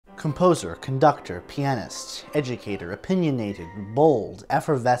Composer, conductor, pianist, educator, opinionated, bold,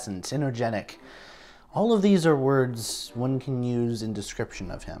 effervescent, energetic. All of these are words one can use in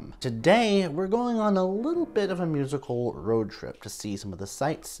description of him. Today, we're going on a little bit of a musical road trip to see some of the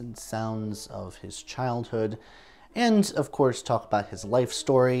sights and sounds of his childhood, and of course talk about his life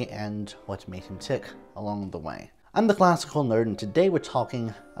story and what made him tick along the way. I'm the Classical Nerd, and today we're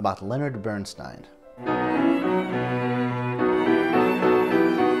talking about Leonard Bernstein.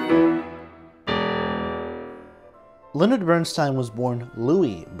 Leonard Bernstein was born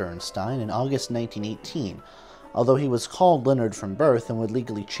Louis Bernstein in August 1918, although he was called Leonard from birth and would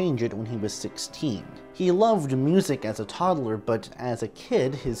legally change it when he was 16. He loved music as a toddler, but as a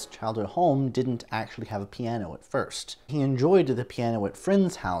kid, his childhood home didn't actually have a piano at first. He enjoyed the piano at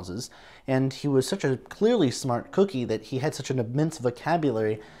friends' houses, and he was such a clearly smart cookie that he had such an immense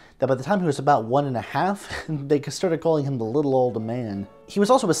vocabulary that by the time he was about 1.5, they started calling him the little old man. He was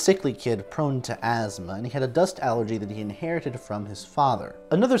also a sickly kid prone to asthma, and he had a dust allergy that he inherited from his father.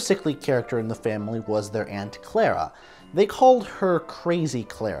 Another sickly character in the family was their Aunt Clara. They called her Crazy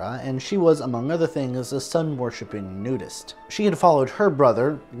Clara, and she was, among other things, a sun-worshipping nudist. She had followed her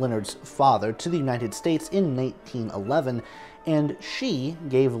brother, Leonard's father, to the United States in 1911, and she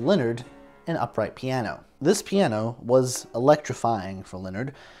gave Leonard an upright piano. This piano was electrifying for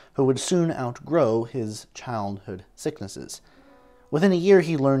Leonard, who would soon outgrow his childhood sicknesses. Within a year,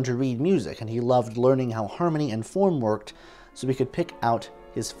 he learned to read music, and he loved learning how harmony and form worked so he could pick out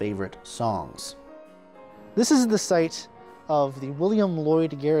his favorite songs. This is the site of the William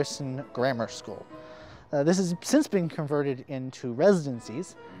Lloyd Garrison Grammar School. This has since been converted into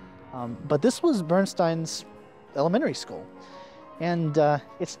residencies, but this was Bernstein's elementary school. And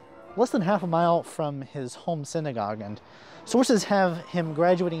it's less than half a mile from his home synagogue, and sources have him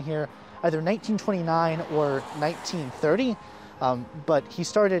graduating here either 1929 or 1930, but he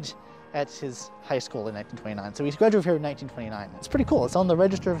started at his high school in 1929, so he's graduated here in 1929. It's pretty cool. It's on the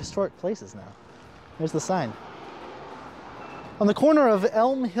Register of Historic Places now. There's the sign. On the corner of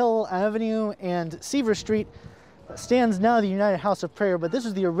Elm Hill Avenue and Seaver Street stands now the United House of Prayer, but this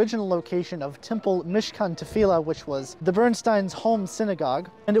is the original location of Temple Mishkan Tefillah, which was the Bernstein's home synagogue,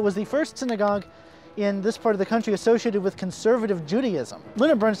 and it was the first synagogue in this part of the country associated with conservative Judaism.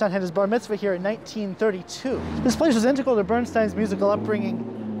 Leonard Bernstein had his bar mitzvah here in 1932. This place was integral to Bernstein's musical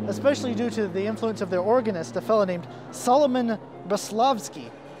upbringing, especially due to the influence of their organist, a fellow named Solomon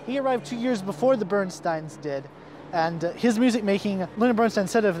Braslavsky. He arrived 2 years before the Bernsteins did, and his music making, Leonard Bernstein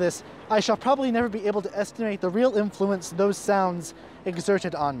said of this, "I shall probably never be able to estimate the real influence those sounds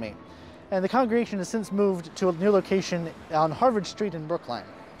exerted on me." And the congregation has since moved to a new location on Harvard Street in Brookline.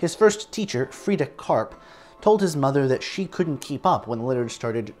 His first teacher, Frida Karp, told his mother that she couldn't keep up when Leonard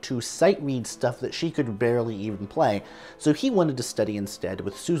started to sight-read stuff that she could barely even play, so he wanted to study instead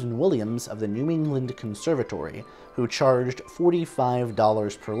with Susan Williams of the New England Conservatory, who charged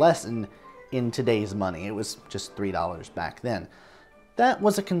 $45 per lesson. In today's money, it was just $3 back then. That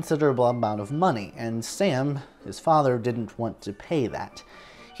was a considerable amount of money, and Sam, his father, didn't want to pay that.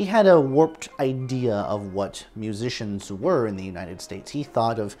 He had a warped idea of what musicians were in the United States. He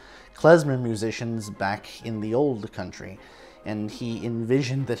thought of klezmer musicians back in the old country, and he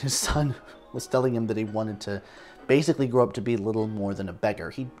envisioned that his son was telling him that he wanted to basically grow up to be little more than a beggar.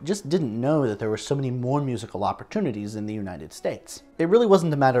 He just didn't know that there were so many more musical opportunities in the United States. It really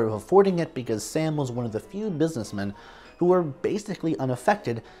wasn't a matter of affording it, because Sam was one of the few businessmen who were basically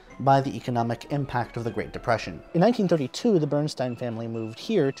unaffected by the economic impact of the Great Depression. In 1932, the Bernstein family moved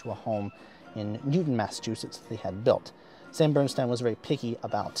here to a home in Newton, Massachusetts that they had built. Sam Bernstein was very picky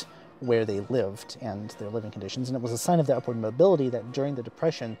about where they lived and their living conditions, and it was a sign of their upward mobility that during the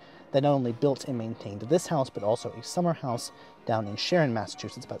Depression they not only built and maintained this house, but also a summer house down in Sharon,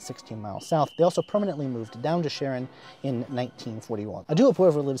 Massachusetts, about 16 miles south. They also permanently moved down to Sharon in 1941. I do hope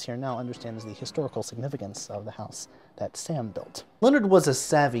whoever lives here now understands the historical significance of the house that Sam built. Leonard was a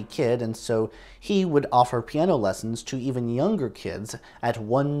savvy kid, and so he would offer piano lessons to even younger kids at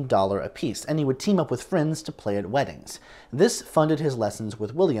 $1 apiece, and he would team up with friends to play at weddings. This funded his lessons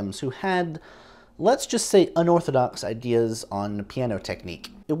with Williams, who had, let's just say, unorthodox ideas on piano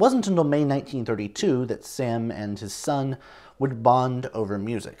technique. It wasn't until May 1932 that Sam and his son would bond over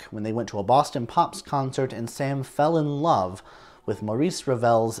music, when they went to a Boston Pops concert and Sam fell in love with Maurice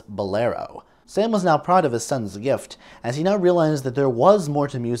Ravel's Bolero. Sam was now proud of his son's gift, as he now realized that there was more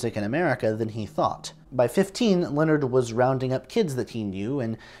to music in America than he thought. By 15, Leonard was rounding up kids that he knew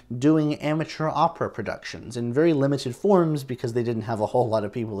and doing amateur opera productions in very limited forms because they didn't have a whole lot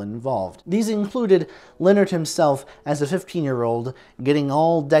of people involved. These included Leonard himself as a 15-year-old getting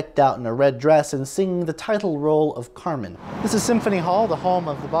all decked out in a red dress and singing the title role of Carmen. This is Symphony Hall, the home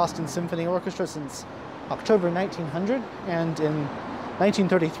of the Boston Symphony Orchestra since October 1900, and in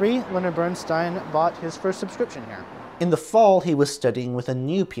 1933, Leonard Bernstein bought his first subscription here. In the fall, he was studying with a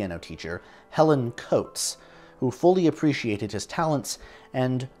new piano teacher, Helen Coates, who fully appreciated his talents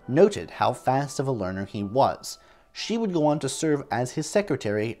and noted how fast of a learner he was. She would go on to serve as his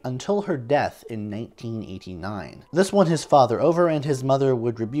secretary until her death in 1989. This won his father over, and his mother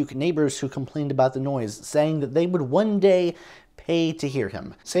would rebuke neighbors who complained about the noise, saying that they would one day pay to hear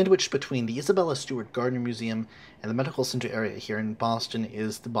him. Sandwiched between the Isabella Stewart Gardner Museum and the Medical Center area here in Boston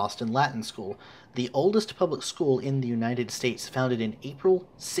is the Boston Latin School, the oldest public school in the United States, founded in April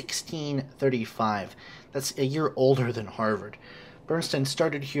 1635. That's a year older than Harvard. Bernstein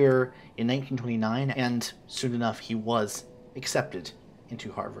started here in 1929, and soon enough he was accepted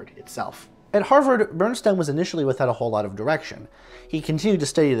into Harvard itself. At Harvard, Bernstein was initially without a whole lot of direction. He continued to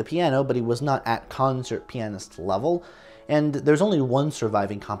study the piano, but he was not at concert pianist level, and there's only one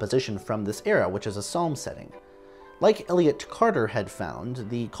surviving composition from this era, which is a psalm setting. Like Elliott Carter had found,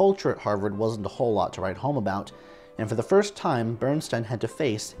 the culture at Harvard wasn't a whole lot to write home about, and for the first time, Bernstein had to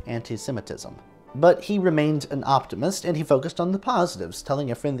face anti-Semitism. But he remained an optimist, and he focused on the positives,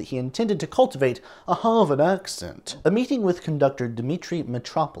 telling a friend that he intended to cultivate a Harvard accent. A meeting with conductor Dmitri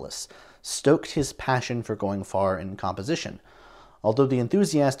Mitropoulos stoked his passion for going far in composition, although the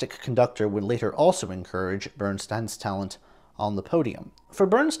enthusiastic conductor would later also encourage Bernstein's talent on the podium. For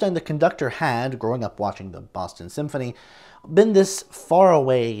Bernstein, the conductor had, growing up watching the Boston Symphony, been this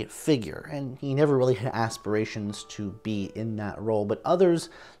faraway figure, and he never really had aspirations to be in that role, but others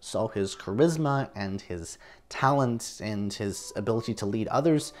saw his charisma and his talent and his ability to lead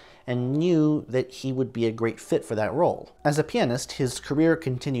others and knew that he would be a great fit for that role. As a pianist, his career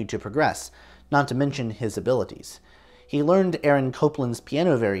continued to progress, not to mention his abilities. He learned Aaron Copland's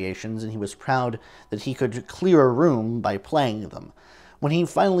piano variations, and he was proud that he could clear a room by playing them. When he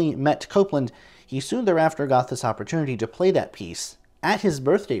finally met Copland, he soon thereafter got this opportunity to play that piece at his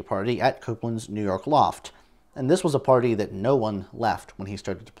birthday party at Copland's New York loft, and this was a party that no one left when he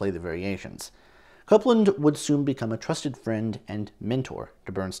started to play the variations. Copland would soon become a trusted friend and mentor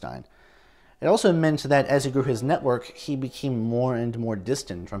to Bernstein. It also meant that as he grew his network, he became more and more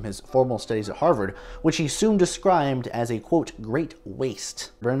distant from his formal studies at Harvard, which he soon described as a, quote, great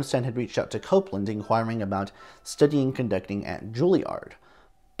waste. Bernstein had reached out to Copland inquiring about studying conducting at Juilliard,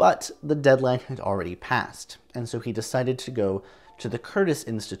 but the deadline had already passed, and so he decided to go to the Curtis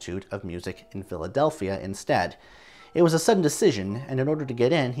Institute of Music in Philadelphia instead. It was a sudden decision, and in order to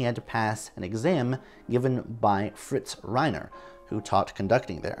get in, he had to pass an exam given by Fritz Reiner, who taught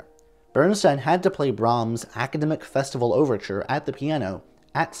conducting there. Bernstein had to play Brahms' Academic Festival Overture at the piano,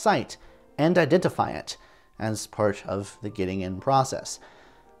 at sight, and identify it as part of the getting in process.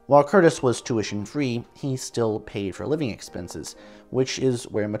 While Curtis was tuition-free, he still paid for living expenses, which is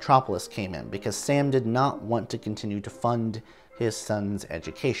where Mitropoulos came in, because Sam did not want to continue to fund his son's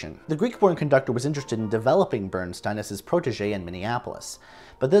education. The Greek-born conductor was interested in developing Bernstein as his protege in Minneapolis,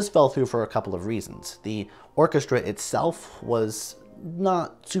 but this fell through for a couple of reasons. The orchestra itself was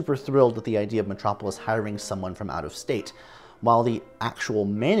not super thrilled with the idea of Mitropoulos hiring someone from out of state, while the actual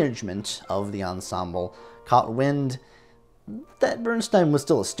management of the ensemble caught wind that Bernstein was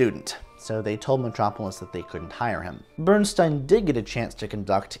still a student, so they told Mitropoulos that they couldn't hire him. Bernstein did get a chance to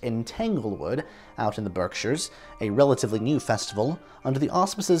conduct in Tanglewood, out in the Berkshires, a relatively new festival, under the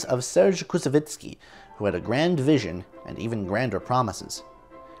auspices of Serge Koussevitzky, who had a grand vision and even grander promises.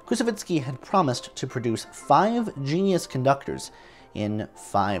 Koussevitzky had promised to produce 5 genius conductors in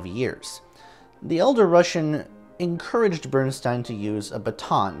 5 years. The elder Russian encouraged Bernstein to use a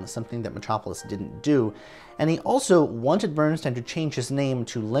baton, something that Mitropoulos didn't do, and he also wanted Bernstein to change his name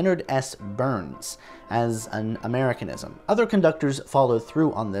to Leonard S. Burns as an Americanism. Other conductors followed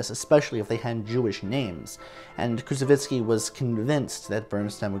through on this, especially if they had Jewish names, and Koussevitzky was convinced that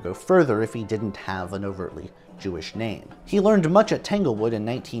Bernstein would go further if he didn't have an overtly Jewish name. He learned much at Tanglewood in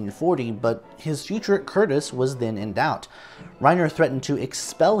 1940, but his future at Curtis was then in doubt. Reiner threatened to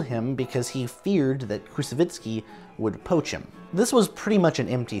expel him because he feared that Koussevitzky would poach him. This was pretty much an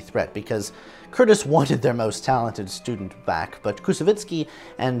empty threat because Curtis wanted their most talented student back, but Koussevitzky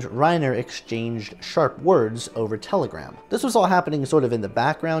and Reiner exchanged sharp words over telegram. This was all happening sort of in the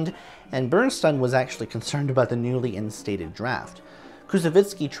background, and Bernstein was actually concerned about the newly instated draft.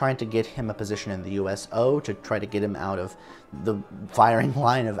 Koussevitzky tried to get him a position in the USO to try to get him out of the firing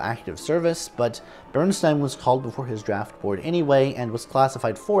line of active service, but Bernstein was called before his draft board anyway and was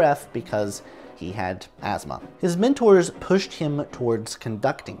classified 4F because he had asthma. His mentors pushed him towards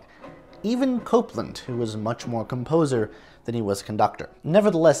conducting, even Copland, who was much more composer than he was conductor.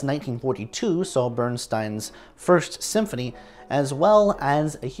 Nevertheless, 1942 saw Bernstein's first symphony, as well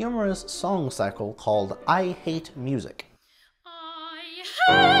as a humorous song cycle called I Hate Music.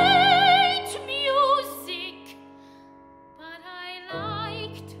 I hate music, but I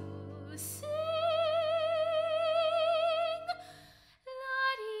like to sing.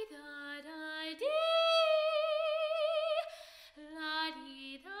 La-dee-da-da-dee,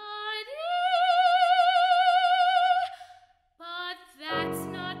 la-dee-da-dee. But that's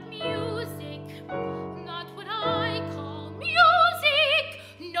not music, not what I call music,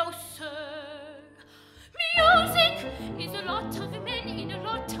 no sir. Music is a lot of men in a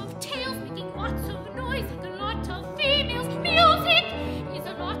lot of tales making lots of noise and a lot of females. Music is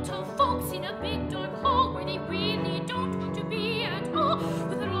a lot of folks in a big dark hall where they really don't want to be at all,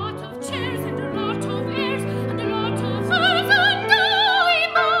 with a lot of chairs and a lot of airs and a lot of furs and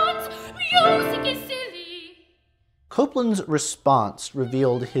diamonds. Music is silly. Copland's response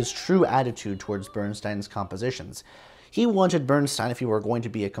revealed his true attitude towards Bernstein's compositions. He wanted Bernstein, if he were going to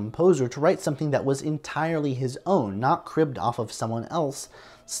be a composer, to write something that was entirely his own, not cribbed off of someone else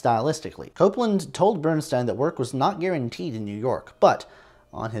stylistically. Copland told Bernstein that work was not guaranteed in New York, but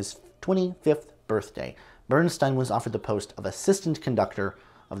on his 25th birthday, Bernstein was offered the post of assistant conductor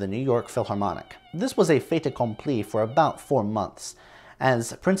of the New York Philharmonic. This was a fait accompli for about 4 months,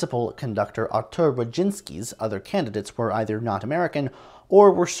 as principal conductor Artur Rodzinski's other candidates were either not American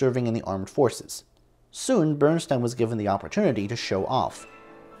or were serving in the armed forces. Soon, Bernstein was given the opportunity to show off.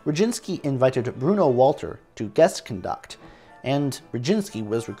 Rodzinski invited Bruno Walter to guest conduct, and Rodzinski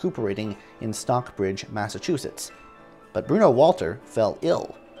was recuperating in Stockbridge, Massachusetts. But Bruno Walter fell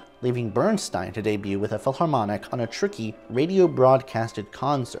ill, leaving Bernstein to debut with a Philharmonic on a tricky radio-broadcasted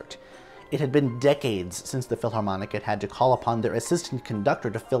concert. It had been decades since the Philharmonic had had to call upon their assistant conductor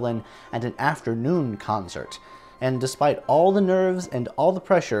to fill in at an afternoon concert, and despite all the nerves and all the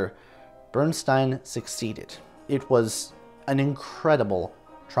pressure, Bernstein succeeded. It was an incredible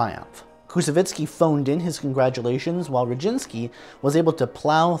triumph. Koussevitzky phoned in his congratulations, while Rodzinski was able to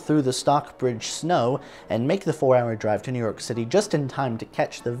plow through the Stockbridge snow and make the 4-hour drive to New York City just in time to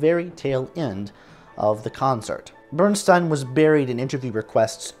catch the very tail end of the concert. Bernstein was buried in interview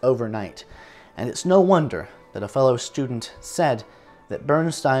requests overnight, and it's no wonder that a fellow student said that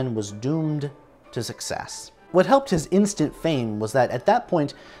Bernstein was doomed to success. What helped his instant fame was that at that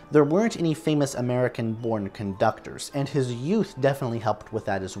point, there weren't any famous American-born conductors, and his youth definitely helped with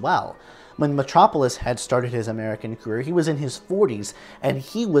that as well. When Metropolis had started his American career, he was in his 40s, and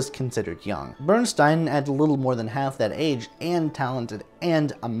he was considered young. Bernstein, at a little more than half that age, and talented,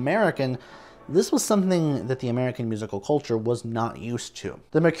 and American, this was something that the American musical culture was not used to.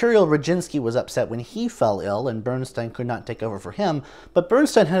 The mercurial Rodzinski was upset when he fell ill and Bernstein could not take over for him, but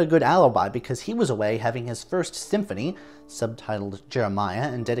Bernstein had a good alibi because he was away having his first symphony, subtitled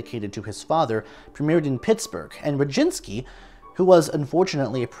Jeremiah and dedicated to his father, premiered in Pittsburgh, and Rodzinski, who was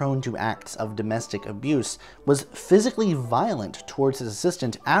unfortunately prone to acts of domestic abuse, was physically violent towards his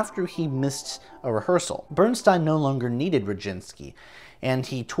assistant after he missed a rehearsal. Bernstein no longer needed Rodzinski, and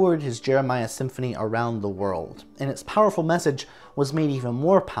he toured his Jeremiah Symphony around the world, and its powerful message was made even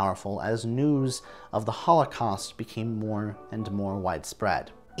more powerful as news of the Holocaust became more and more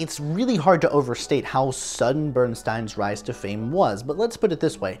widespread. It's really hard to overstate how sudden Bernstein's rise to fame was, but let's put it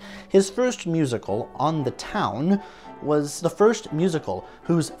this way. His first musical, On the Town, was the first musical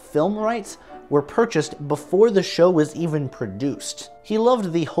whose film rights were purchased before the show was even produced. He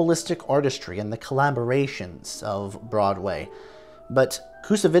loved the holistic artistry and the collaborations of Broadway, but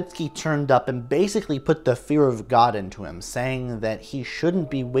Koussevitzky turned up and basically put the fear of God into him, saying that he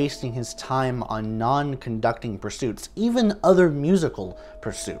shouldn't be wasting his time on non-conducting pursuits, even other musical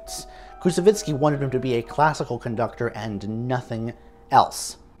pursuits. Koussevitzky wanted him to be a classical conductor and nothing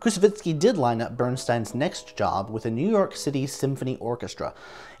else. Koussevitzky did line up Bernstein's next job with a New York City Symphony Orchestra,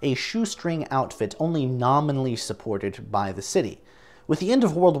 a shoestring outfit only nominally supported by the city. With the end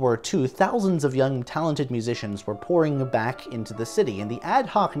of World War II, thousands of young, talented musicians were pouring back into the city, and the ad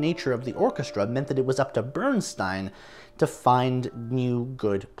hoc nature of the orchestra meant that it was up to Bernstein to find new,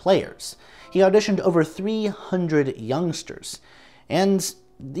 good players. He auditioned over 300 youngsters, and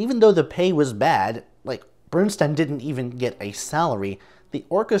even though the pay was bad, Bernstein didn't even get a salary, the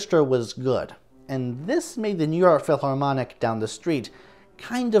orchestra was good, and this made the New York Philharmonic down the street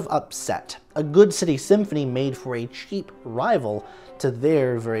kind of upset. A good city symphony made for a cheap rival to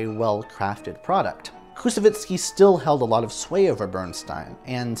their very well-crafted product. Koussevitzky still held a lot of sway over Bernstein,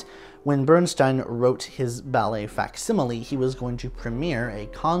 and when Bernstein wrote his ballet facsimile, he was going to premiere a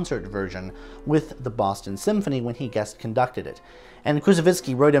concert version with the Boston Symphony when he guest conducted it. And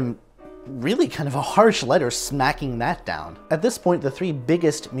Koussevitzky wrote him really kind of a harsh letter smacking that down. At this point, the three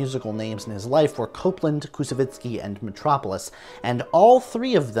biggest musical names in his life were Copland, Koussevitzky, and Metropolis, and all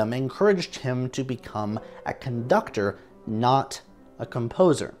three of them encouraged him to become a conductor, not a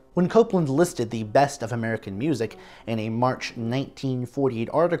composer. When Copland listed the best of American music in a March 1948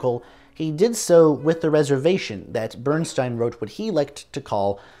 article, he did so with the reservation that Bernstein wrote what he liked to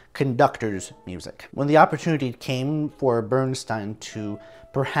call conductor's music. When the opportunity came for Bernstein to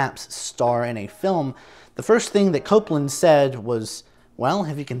perhaps star in a film, the first thing that Copland said was, "Well,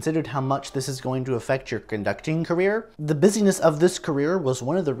 have you considered how much this is going to affect your conducting career?" The busyness of this career was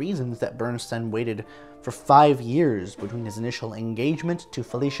one of the reasons that Bernstein waited for 5 years between his initial engagement to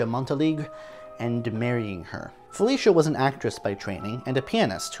Felicia Montalegre and marrying her. Felicia was an actress by training and a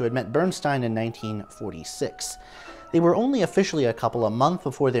pianist who had met Bernstein in 1946. They were only officially a couple a month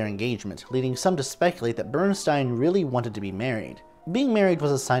before their engagement, leading some to speculate that Bernstein really wanted to be married. Being married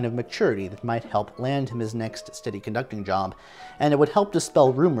was a sign of maturity that might help land him his next steady conducting job, and it would help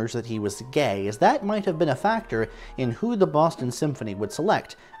dispel rumors that he was gay, as that might have been a factor in who the Boston Symphony would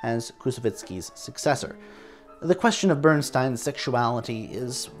select as Koussevitzky's successor. The question of Bernstein's sexuality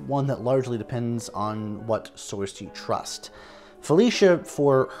is one that largely depends on what source you trust. Felicia,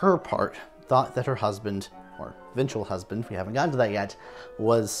 for her part, thought that her husband, or eventual husband, we haven't gotten to that yet,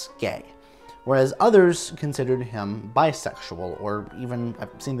 was gay, whereas others considered him bisexual, or even, I've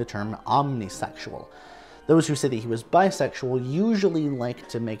seen the term, omnisexual. Those who say that he was bisexual usually like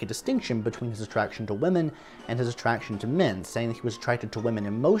to make a distinction between his attraction to women and his attraction to men, saying that he was attracted to women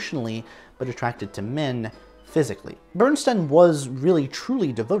emotionally, but attracted to men physically. Bernstein was really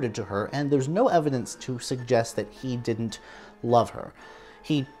truly devoted to her, and there's no evidence to suggest that he didn't love her.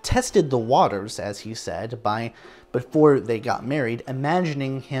 He tested the waters, as he said, by, before they got married,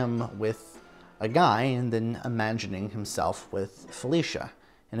 imagining him with a guy and then imagining himself with Felicia.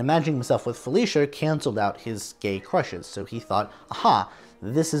 And imagining himself with Felicia canceled out his gay crushes, so he thought, aha,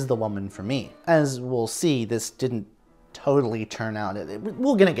 this is the woman for me. As we'll see, this didn't totally turn out.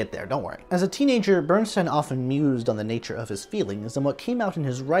 We're gonna get there, don't worry. As a teenager, Bernstein often mused on the nature of his feelings, and what came out in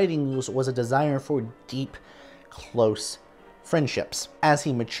his writings was a desire for deep, close friendships. As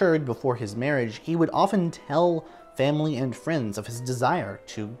he matured before his marriage, he would often tell family and friends of his desire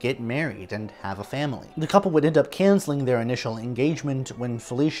to get married and have a family. The couple would end up canceling their initial engagement when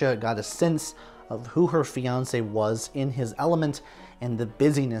Felicia got a sense of who her fiancé was in his element and the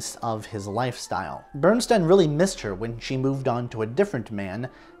busyness of his lifestyle. Bernstein really missed her when she moved on to a different man,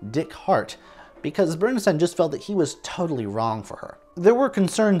 Dick Hart, because Bernstein just felt that he was totally wrong for her. There were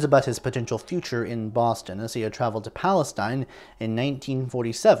concerns about his potential future in Boston as he had traveled to Palestine in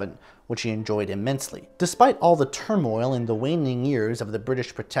 1947, which he enjoyed immensely. Despite all the turmoil in the waning years of the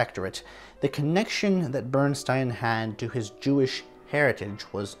British Protectorate, the connection that Bernstein had to his Jewish heritage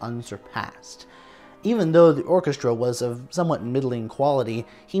was unsurpassed. Even though the orchestra was of somewhat middling quality,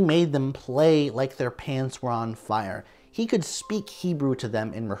 he made them play like their pants were on fire. He could speak Hebrew to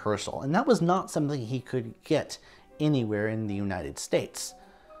them in rehearsal, and that was not something he could get anywhere in the United States.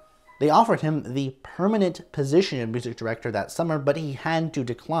 They offered him the permanent position of music director that summer, but he had to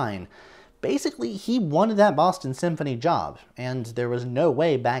decline. Basically, he wanted that Boston Symphony job, and there was no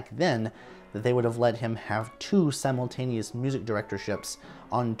way back then that they would have let him have 2 simultaneous music directorships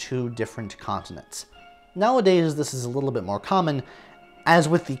on 2 different continents. Nowadays, this is a little bit more common, as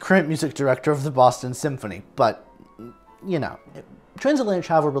with the current music director of the Boston Symphony, but you know, transatlantic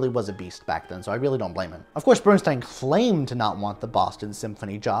travel really was a beast back then, so I really don't blame him. Of course, Bernstein claimed to not want the Boston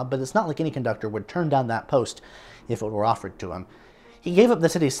Symphony job, but it's not like any conductor would turn down that post if it were offered to him. He gave up the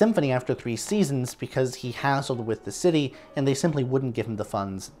City Symphony after 3 seasons because he hassled with the city, and they simply wouldn't give him the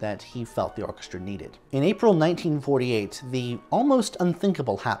funds that he felt the orchestra needed. In April 1948, the almost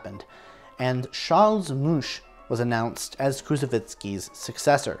unthinkable happened, and Charles Munch was announced as Koussevitzky's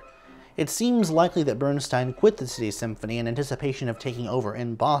successor. It seems likely that Bernstein quit the City Symphony in anticipation of taking over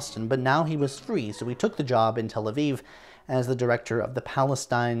in Boston, but now he was free, so he took the job in Tel Aviv as the director of the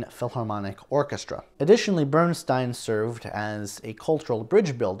Palestine Philharmonic Orchestra. Additionally, Bernstein served as a cultural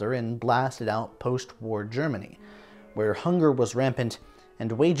bridge builder in blasted-out post-war Germany, where hunger was rampant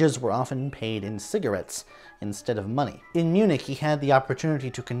and wages were often paid in cigarettes instead of money. In Munich, he had the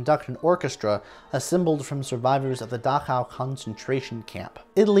opportunity to conduct an orchestra assembled from survivors of the Dachau concentration camp.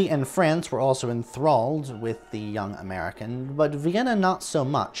 Italy and France were also enthralled with the young American, but Vienna not so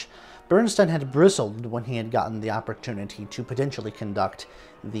much. Bernstein had bristled when he had gotten the opportunity to potentially conduct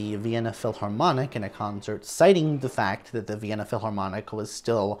the Vienna Philharmonic in a concert, citing the fact that the Vienna Philharmonic was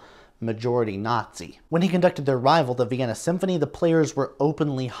still majority Nazi. When he conducted their rival, the Vienna Symphony, the players were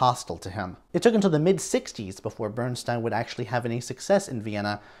openly hostile to him. It took until the mid-60s before Bernstein would actually have any success in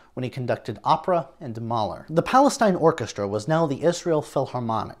Vienna, when he conducted opera and Mahler. The Palestine Orchestra was now the Israel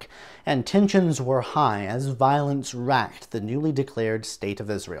Philharmonic, and tensions were high as violence racked the newly declared State of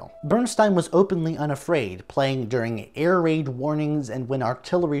Israel. Bernstein was openly unafraid, playing during air raid warnings and when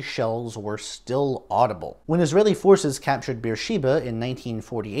artillery shells were still audible. When Israeli forces captured Beersheba in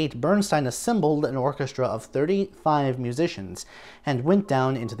 1948, Bernstein assembled an orchestra of 35 musicians and went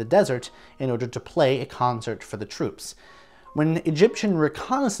down into the desert in order to play a concert for the troops. When Egyptian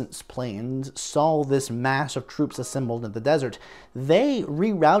reconnaissance planes saw this mass of troops assembled in the desert, they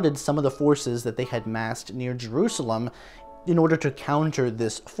rerouted some of the forces that they had massed near Jerusalem in order to counter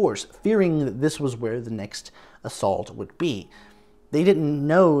this force, fearing that this was where the next assault would be. They didn't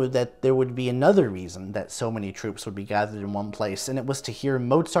know that there would be another reason that so many troops would be gathered in one place, and it was to hear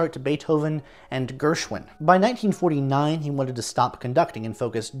Mozart, Beethoven, and Gershwin. By 1949, he wanted to stop conducting and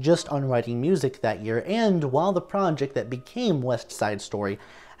focus just on writing music that year, and while the project that became West Side Story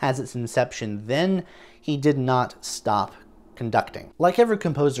has its inception then, he did not stop conducting. Like every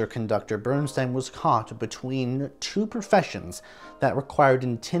composer-conductor, Bernstein was caught between two professions that required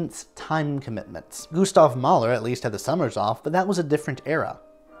intense time commitments. Gustav Mahler at least had the summers off, but that was a different era.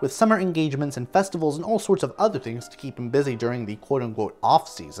 With summer engagements and festivals and all sorts of other things to keep him busy during the quote-unquote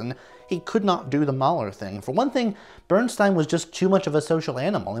off-season, he could not do the Mahler thing. For one thing, Bernstein was just too much of a social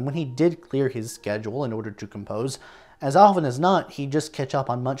animal, and when he did clear his schedule in order to compose, as often as not, he'd just catch up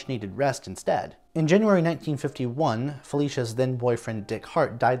on much-needed rest instead. In January 1951, Felicia's then-boyfriend Dick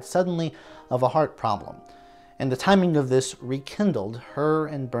Hart died suddenly of a heart problem, and the timing of this rekindled her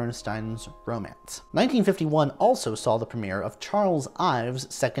and Bernstein's romance. 1951 also saw the premiere of Charles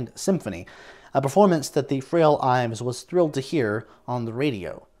Ives' Second Symphony, a performance that the frail Ives was thrilled to hear on the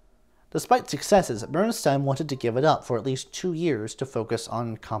radio. Despite successes, Bernstein wanted to give it up for at least 2 years to focus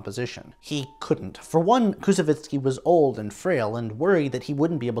on composition. He couldn't. For one, Koussevitzky was old and frail and worried that he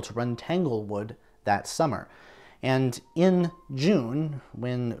wouldn't be able to run Tanglewood that summer. And in June,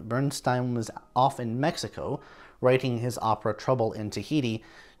 when Bernstein was off in Mexico, writing his opera Trouble in Tahiti,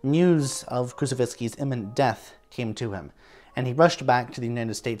 news of Koussevitzky's imminent death came to him, and he rushed back to the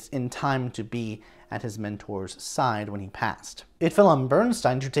United States in time to be at his mentor's side when he passed. It fell on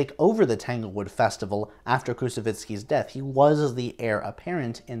Bernstein to take over the Tanglewood Festival after Koussevitzky's death. He was the heir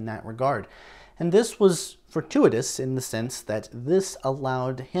apparent in that regard. And this was fortuitous in the sense that this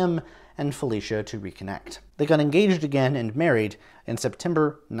allowed him and Felicia to reconnect. They got engaged again and married in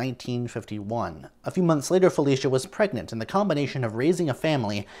September 1951. A few months later, Felicia was pregnant, and the combination of raising a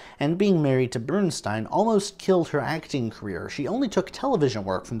family and being married to Bernstein almost killed her acting career. She only took television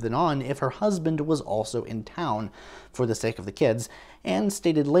work from then on if her husband was also in town for the sake of the kids, and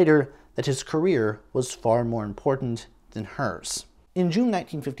stated later that his career was far more important than hers. In June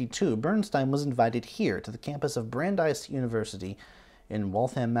 1952, Bernstein was invited here to the campus of Brandeis University in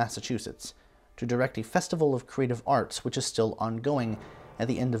Waltham, Massachusetts, to direct a Festival of Creative Arts which is still ongoing at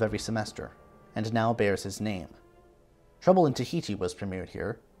the end of every semester, and now bears his name. Trouble in Tahiti was premiered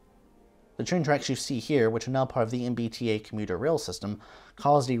here. The train tracks you see here, which are now part of the MBTA commuter rail system,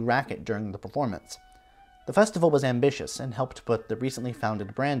 caused a racket during the performance. The festival was ambitious and helped put the recently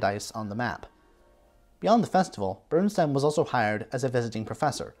founded Brandeis on the map. Beyond the festival, Bernstein was also hired as a visiting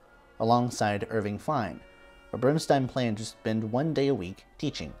professor, alongside Irving Fine, where Bernstein planned to spend 1 day a week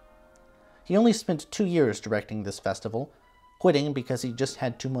teaching. He only spent 2 years directing this festival, quitting because he just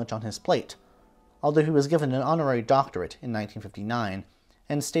had too much on his plate, although he was given an honorary doctorate in 1959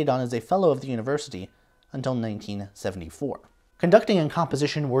 and stayed on as a fellow of the university until 1974. Conducting and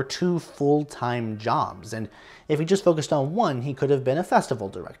composition were 2 full-time jobs, and if he just focused on one, he could have been a festival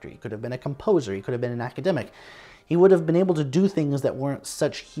director, he could have been a composer, he could have been an academic. He would have been able to do things that weren't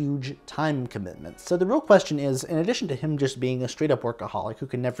such huge time commitments. So the real question is, in addition to him just being a straight-up workaholic who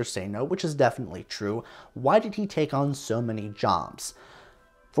can never say no, which is definitely true, why did he take on so many jobs?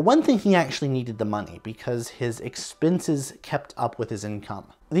 For one thing, he actually needed the money because his expenses kept up with his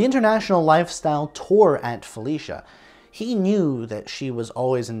income. The international lifestyle tore at Felicia. He knew that she was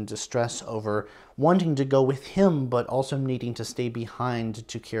always in distress over wanting to go with him, but also needing to stay behind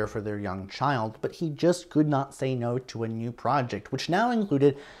to care for their young child, but he just could not say no to a new project, which now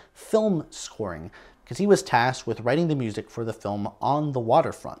included film scoring, because he was tasked with writing the music for the film On the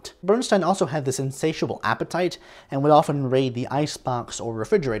Waterfront. Bernstein also had this insatiable appetite and would often raid the icebox or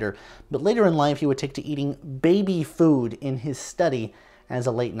refrigerator, but later in life he would take to eating baby food in his study as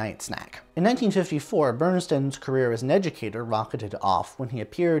a late-night snack. In 1954, Bernstein's career as an educator rocketed off when he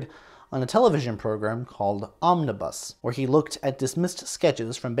appeared on a television program called Omnibus, where he looked at dismissed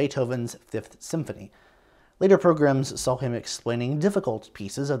sketches from Beethoven's Fifth Symphony. Later programs saw him explaining difficult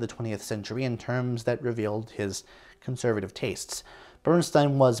pieces of the 20th century in terms that revealed his conservative tastes.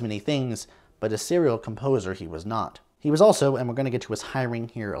 Bernstein was many things, but a serial composer he was not. He was also, and we're going to get to his hiring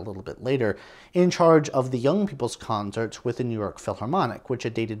here a little bit later, in charge of the Young People's Concert with the New York Philharmonic, which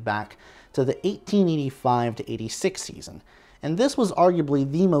had dated back to the 1885 to 86 season. And this was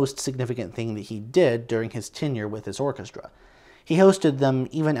arguably the most significant thing that he did during his tenure with his orchestra. He hosted them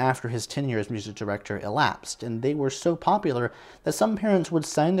even after his tenure as music director elapsed, and they were so popular that some parents would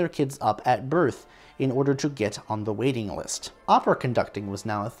sign their kids up at birth in order to get on the waiting list. Opera conducting was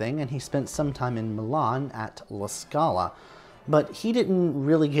now a thing, and he spent some time in Milan at La Scala, but he didn't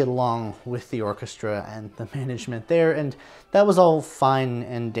really get along with the orchestra and the management there, and that was all fine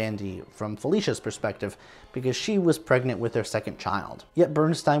and dandy from Felicia's perspective, because she was pregnant with their second child. Yet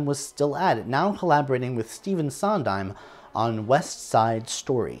Bernstein was still at it, now collaborating with Stephen Sondheim on West Side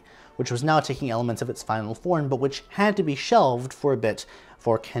Story, which was now taking elements of its final form, but which had to be shelved for a bit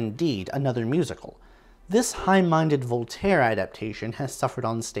for Candide, another musical. This high-minded Voltaire adaptation has suffered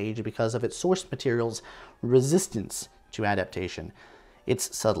on stage because of its source material's resistance to adaptation,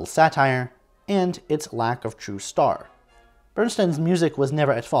 its subtle satire, and its lack of true star. Bernstein's music was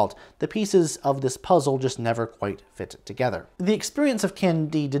never at fault. The pieces of this puzzle just never quite fit together. The experience of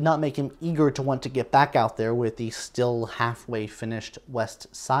Candide did not make him eager to want to get back out there with the still halfway finished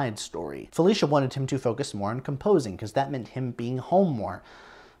West Side Story. Felicia wanted him to focus more on composing, because that meant him being home more.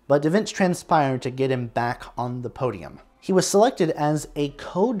 But events transpired to get him back on the podium. He was selected as a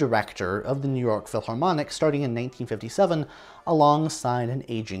co-director of the New York Philharmonic starting in 1957 alongside an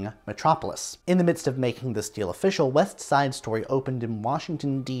aging Metropolis. In the midst of making this deal official, West Side Story opened in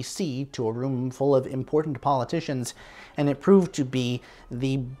Washington, D.C. to a room full of important politicians, and it proved to be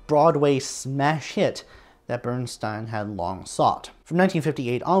the Broadway smash hit that Bernstein had long sought. From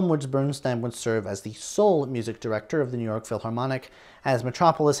 1958 onwards, Bernstein would serve as the sole music director of the New York Philharmonic, as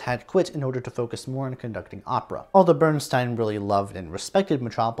Metropolis had quit in order to focus more on conducting opera. Although Bernstein really loved and respected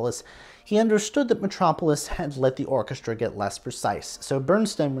Metropolis, he understood that Metropolis had let the orchestra get less precise, so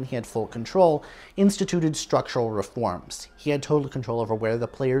Bernstein, when he had full control, instituted structural reforms. He had total control over where the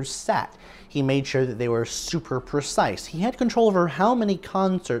players sat. He made sure that they were super precise. He had control over how many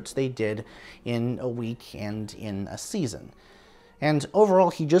concerts they did in a week and in a season. And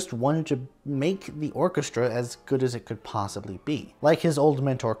overall, he just wanted to make the orchestra as good as it could possibly be. Like his old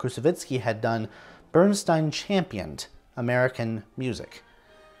mentor Koussevitzky had done, Bernstein championed American music.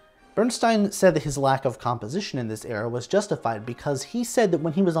 Bernstein said that his lack of composition in this era was justified because he said that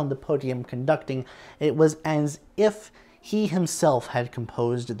when he was on the podium conducting, it was as if he himself had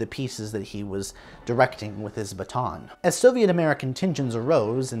composed the pieces that he was directing with his baton. As Soviet-American tensions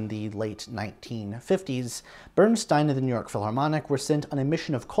arose in the late 1950s, Bernstein and the New York Philharmonic were sent on a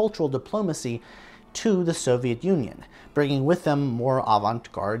mission of cultural diplomacy to the Soviet Union, bringing with them more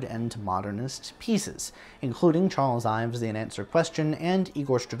avant-garde and modernist pieces, including Charles Ives' The Unanswered Question and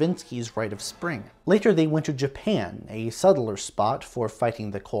Igor Stravinsky's Rite of Spring. Later they went to Japan, a subtler spot for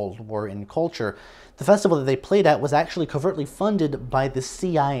fighting the Cold War in culture. The festival that they played at was actually covertly funded by the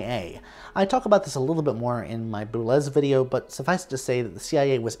CIA. I talk about this a little bit more in my Boulez video, but suffice it to say that the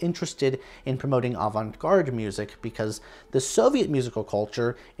CIA was interested in promoting avant-garde music because the Soviet musical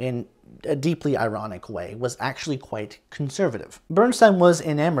culture, in a deeply ironic way, was actually quite conservative. Bernstein was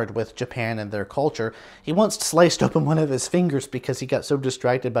enamored with Japan and their culture. He once sliced open one of his fingers because he got so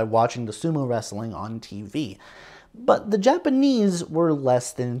distracted by watching the sumo wrestling on TV. But the Japanese were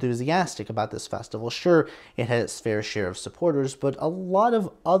less than enthusiastic about this festival. Sure, it had its fair share of supporters, but a lot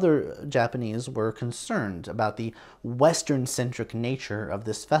of other Japanese were concerned about the Western-centric nature of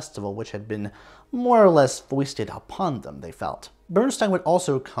this festival, which had been more or less foisted upon them, they felt. Bernstein would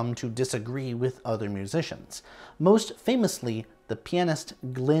also come to disagree with other musicians, most famously the pianist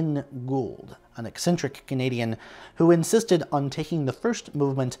Glenn Gould, an eccentric Canadian who insisted on taking the first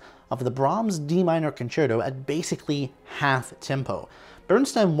movement of the Brahms D minor concerto at basically half tempo.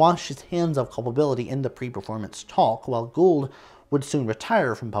 Bernstein washed his hands of culpability in the pre-performance talk, while Gould would soon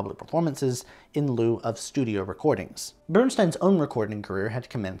retire from public performances in lieu of studio recordings. Bernstein's own recording career had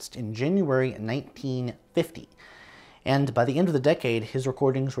commenced in January 1950, and by the end of the decade, his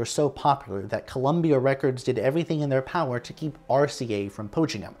recordings were so popular that Columbia Records did everything in their power to keep RCA from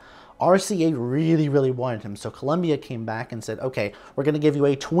poaching him. RCA really wanted him, so Columbia came back and said, okay, we're going to give you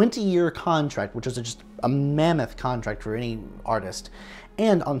a 20-year contract, which was just a mammoth contract for any artist.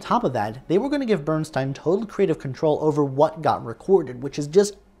 And on top of that, they were going to give Bernstein total creative control over what got recorded, which is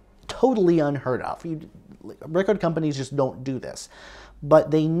just totally unheard of. Record companies just don't do this. But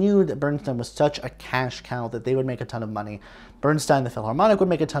they knew that Bernstein was such a cash cow that they would make a ton of money. Bernstein, the Philharmonic, would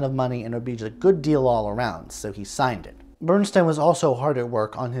make a ton of money, and it would be just a good deal all around, so he signed it. Bernstein was also hard at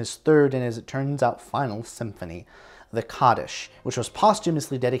work on his third and, as it turns out, final symphony, the Kaddish, which was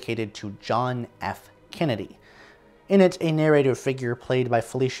posthumously dedicated to John F. Kennedy. In it, a narrator figure played by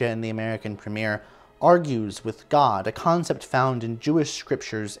Felicia in the American premiere argues with God, a concept found in Jewish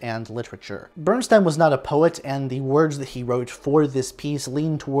scriptures and literature. Bernstein was not a poet, and the words that he wrote for this piece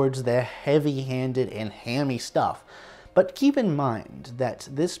lean towards the heavy-handed and hammy stuff. But keep in mind that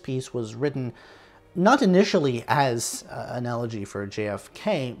this piece was written not initially as an elegy for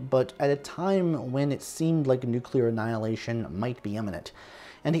JFK, but at a time when it seemed like nuclear annihilation might be imminent.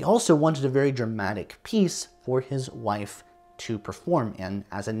 And he also wanted a very dramatic piece for his wife to perform in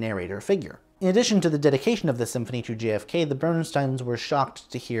as a narrator figure. In addition to the dedication of the symphony to JFK, the Bernsteins were shocked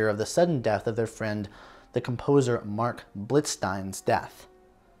to hear of the sudden death of their friend, the composer Mark Blitzstein's death,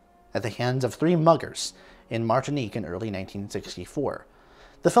 at the hands of 3 muggers in Martinique in early 1964.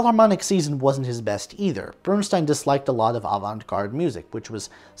 The Philharmonic season wasn't his best either. Bernstein disliked a lot of avant-garde music, which was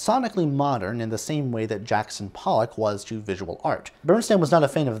sonically modern in the same way that Jackson Pollock was to visual art. Bernstein was not a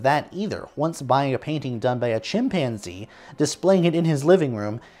fan of that either, once buying a painting done by a chimpanzee, displaying it in his living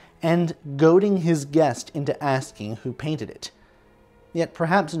room, and goading his guest into asking who painted it. Yet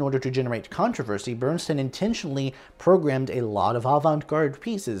perhaps in order to generate controversy, Bernstein intentionally programmed a lot of avant-garde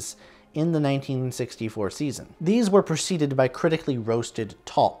pieces in the 1964 season. These were preceded by critically roasted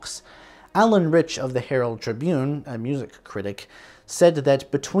talks. Alan Rich of the Herald Tribune, a music critic, said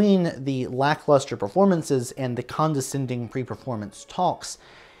that between the lackluster performances and the condescending pre-performance talks,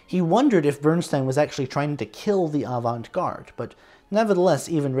 he wondered if Bernstein was actually trying to kill the avant-garde, but nevertheless,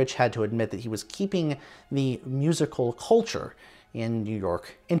 even Rich had to admit that he was keeping the musical culture in New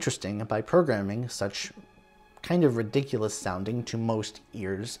York interesting by programming such kind of ridiculous sounding to most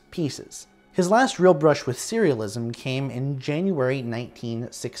ears pieces. His last real brush with serialism came in January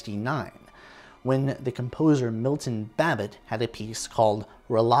 1969, when the composer Milton Babbitt had a piece called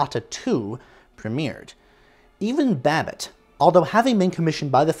Relata 2 premiered. Even Babbitt, although having been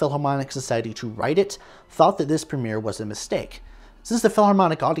commissioned by the Philharmonic Society to write it, thought that this premiere was a mistake. Since the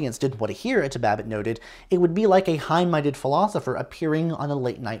Philharmonic audience didn't want to hear it, Babbitt noted, it would be like a high-minded philosopher appearing on a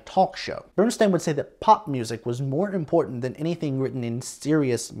late-night talk show. Bernstein would say that pop music was more important than anything written in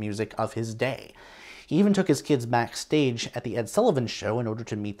serious music of his day. He even took his kids backstage at the Ed Sullivan Show in order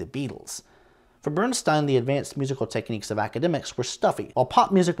to meet the Beatles. For Bernstein, the advanced musical techniques of academics were stuffy, while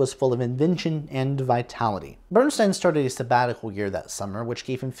pop music was full of invention and vitality. Bernstein started a sabbatical year that summer, which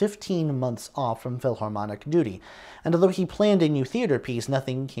gave him 15 months off from Philharmonic duty, and although he planned a new theater piece,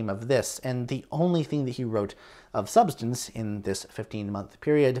 nothing came of this, and the only thing that he wrote of substance in this 15-month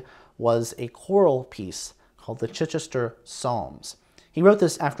period was a choral piece called the Chichester Psalms. He wrote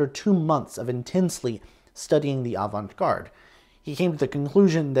this after 2 months of intensely studying the avant-garde. He came to the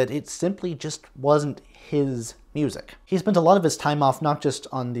conclusion that it simply just wasn't his music. He spent a lot of his time off not just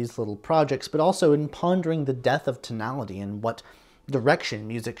on these little projects, but also in pondering the death of tonality and what direction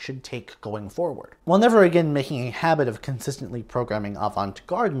music should take going forward. While never again making a habit of consistently programming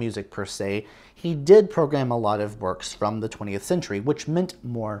avant-garde music per se, he did program a lot of works from the 20th century, which meant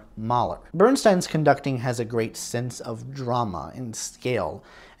more Mahler. Bernstein's conducting has a great sense of drama and scale,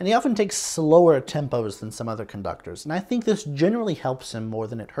 and he often takes slower tempos than some other conductors, and I think this generally helps him more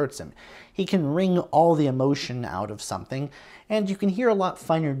than it hurts him. He can wring all the emotion out of something, and you can hear a lot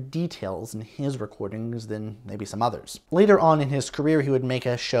finer details in his recordings than maybe some others. Later on in his career, he would make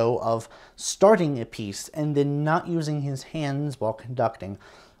a show of starting a piece and then not using his hands while conducting.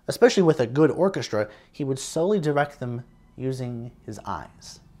 Especially with a good orchestra, he would solely direct them using his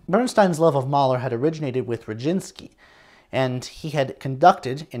eyes. Bernstein's love of Mahler had originated with Rajinsky, and he had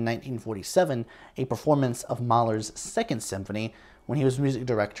conducted, in 1947, a performance of Mahler's Second Symphony when he was music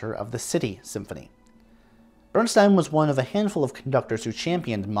director of the City Symphony. Bernstein was one of a handful of conductors who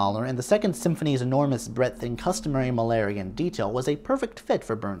championed Mahler, and the Second Symphony's enormous breadth and customary Mahlerian detail was a perfect fit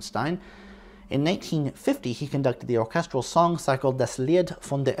for Bernstein. In 1950, he conducted the orchestral song cycle Das Lied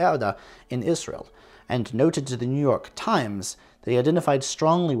von der Erde in Israel, and noted to the New York Times They identified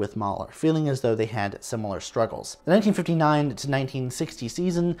strongly with Mahler, feeling as though they had similar struggles. The 1959 to 1960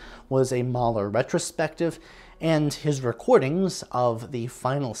 season was a Mahler retrospective, and his recordings of the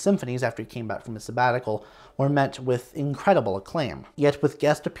final symphonies after he came back from his sabbatical were met with incredible acclaim. Yet with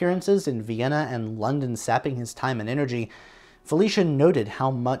guest appearances in Vienna and London sapping his time and energy, Felicia noted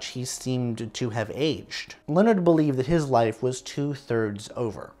how much he seemed to have aged. Leonard believed that his life was 2/3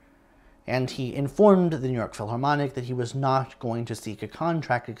 over, and he informed the New York Philharmonic that he was not going to seek a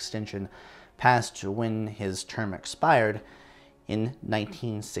contract extension past when his term expired in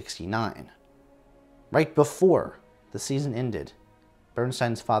 1969. Right before the season ended,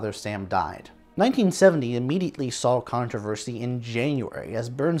 Bernstein's father Sam died. 1970 immediately saw controversy in January as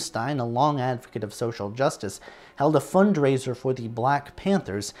Bernstein, a long advocate of social justice, held a fundraiser for the Black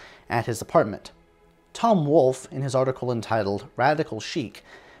Panthers at his apartment. Tom Wolfe, in his article entitled "Radical Chic,"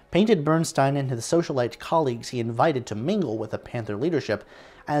 painted Bernstein and his socialite colleagues he invited to mingle with the Panther leadership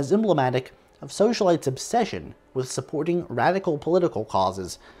as emblematic of socialites' obsession with supporting radical political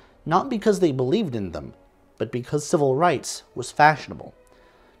causes, not because they believed in them, but because civil rights was fashionable.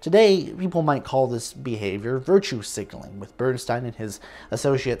 Today, people might call this behavior virtue signaling, with Bernstein and his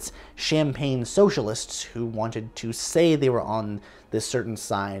associates champagne socialists who wanted to say they were on this certain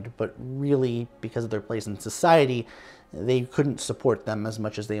side, but really, because of their place in society, they couldn't support them as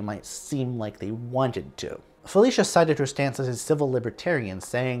much as they might seem like they wanted to. Felicia cited her stance as a civil libertarian,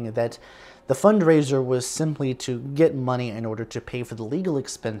 saying that the fundraiser was simply to get money in order to pay for the legal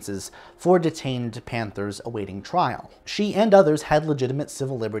expenses for detained Panthers awaiting trial. She and others had legitimate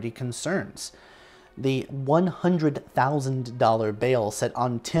civil liberty concerns. The $100,000 bail set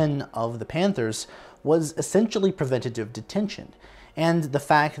on 10 of the Panthers was essentially preventative detention, and the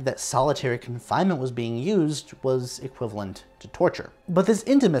fact that solitary confinement was being used was equivalent to torture. But this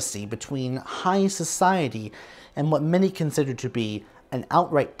intimacy between high society and what many considered to be an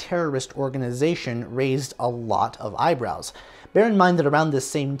outright terrorist organization raised a lot of eyebrows. Bear in mind that around this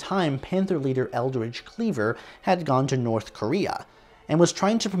same time, Panther leader Eldridge Cleaver had gone to North Korea and was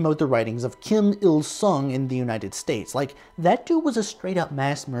trying to promote the writings of Kim Il-sung in the United States. Like, that dude was a straight-up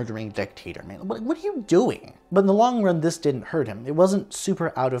mass-murdering dictator, man. What are you doing? But in the long run, this didn't hurt him. It wasn't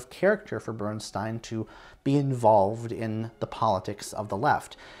super out of character for Bernstein to be involved in the politics of the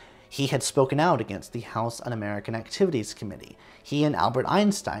left. He had spoken out against the House Un-American Activities Committee. He and Albert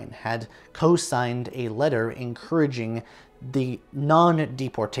Einstein had co-signed a letter encouraging the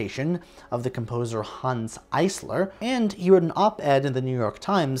non-deportation of the composer Hans Eisler, and he wrote an op-ed in the New York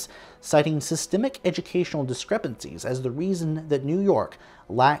Times citing systemic educational discrepancies as the reason that New York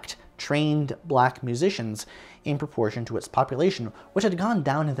lacked trained black musicians in proportion to its population, which had gone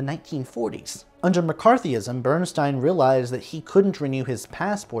down in the 1940s. Under McCarthyism, Bernstein realized that he couldn't renew his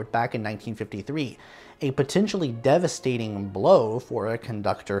passport back in 1953, a potentially devastating blow for a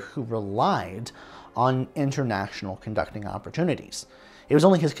conductor who relied on international conducting opportunities. It was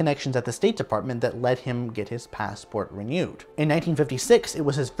only his connections at the State Department that let him get his passport renewed. In 1956, it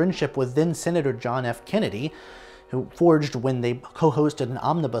was his friendship with then-Senator John F. Kennedy, who forged when they co-hosted an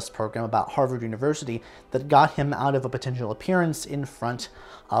omnibus program about Harvard University, that got him out of a potential appearance in front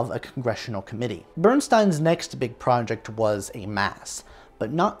of a congressional committee. Bernstein's next big project was a mass,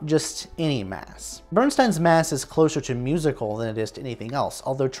 but not just any mass. Bernstein's mass is closer to musical than it is to anything else,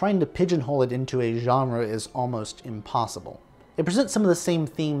 although trying to pigeonhole it into a genre is almost impossible. It presents some of the same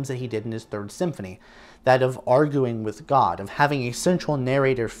themes that he did in his Third Symphony, that of arguing with God, of having a central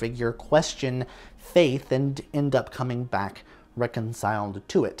narrator figure question faith and end up coming back reconciled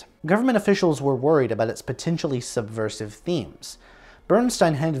to it. Government officials were worried about its potentially subversive themes.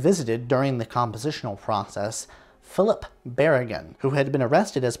 Bernstein had visited, during the compositional process, Philip Berrigan, who had been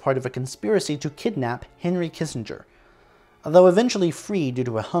arrested as part of a conspiracy to kidnap Henry Kissinger. Although eventually freed due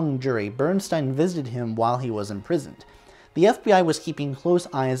to a hung jury, Bernstein visited him while he was imprisoned. The FBI was keeping close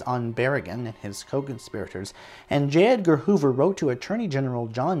eyes on Berrigan and his co-conspirators, and J. Edgar Hoover wrote to Attorney General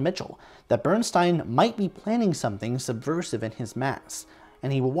John Mitchell that Bernstein might be planning something subversive in his mass,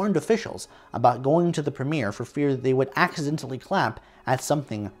 and he warned officials about going to the premiere for fear that they would accidentally clap at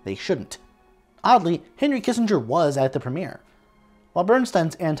something they shouldn't. Oddly, Henry Kissinger was at the premiere. While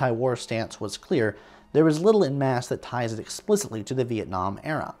Bernstein's anti-war stance was clear, there was little in mass that ties it explicitly to the Vietnam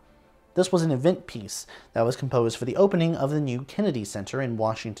era. This was an event piece that was composed for the opening of the new Kennedy Center in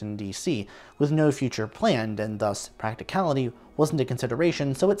Washington, D.C., with no future planned, and thus practicality wasn't a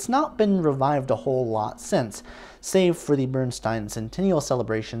consideration, so it's not been revived a whole lot since, save for the Bernstein Centennial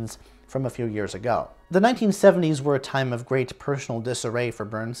celebrations from a few years ago. The 1970s were a time of great personal disarray for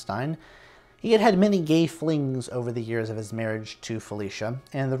Bernstein. He had had many gay flings over the years of his marriage to Felicia,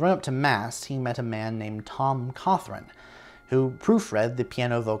 and in the run-up to Mass, he met a man named Tom Cawthron, who proofread the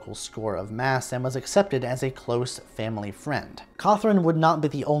piano vocal score of Mass and was accepted as a close family friend. Katharine would not be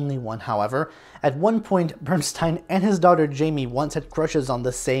the only one, however. At one point, Bernstein and his daughter Jamie once had crushes on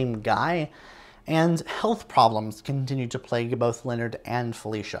the same guy, and health problems continued to plague both Leonard and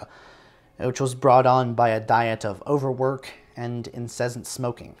Felicia, which was brought on by a diet of overwork and incessant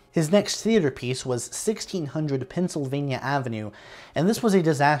smoking. His next theater piece was 1600 Pennsylvania Avenue, and this was a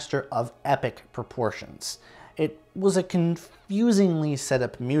disaster of epic proportions. It was a confusingly set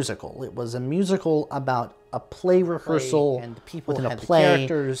up musical. It was a musical about a play rehearsal and people within a play,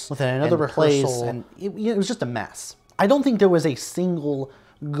 characters within another rehearsal, and it was just a mess. I don't think there was a single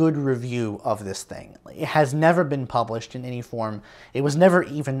good review of this thing. It has never been published in any form. It was never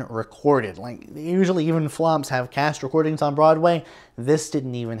even recorded. Like, usually even flops have cast recordings on Broadway. This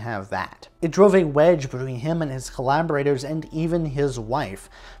didn't even have that. It drove a wedge between him and his collaborators and even his wife.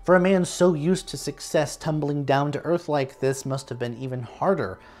 For a man so used to success, tumbling down to earth like this must have been even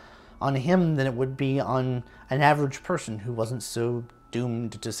harder on him than it would be on an average person who wasn't so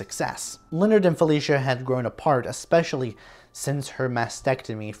doomed to success. Leonard and Felicia had grown apart, especially since her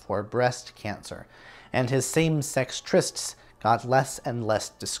mastectomy for breast cancer, and his same-sex trysts got less and less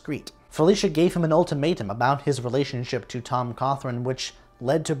discreet. Felicia gave him an ultimatum about his relationship to Tom Katharine, which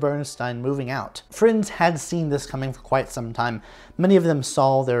led to Bernstein moving out. Friends had seen this coming for quite some time. Many of them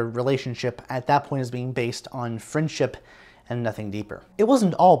saw their relationship at that point as being based on friendship and nothing deeper. It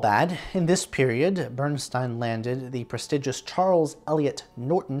wasn't all bad. In this period, Bernstein landed the prestigious Charles Eliot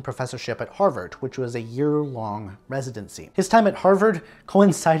Norton Professorship at Harvard, which was a year-long residency. His time at Harvard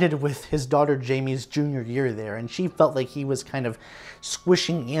coincided with his daughter Jamie's junior year there, and she felt like he was kind of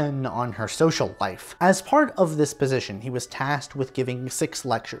squishing in on her social life. As part of this position, he was tasked with giving 6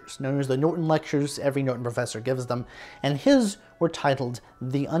 lectures, known as the Norton Lectures. Every Norton professor gives them, and his were titled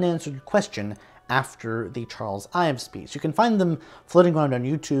The Unanswered Question, after the Charles Ives speech. You can find them floating around on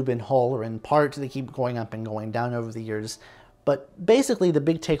YouTube in whole or in part. They keep going up and going down over the years. But basically, the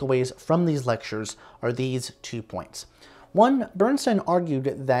big takeaways from these lectures are these 2 points. One, Bernstein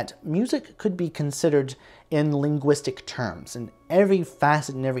argued that music could be considered in linguistic terms, and every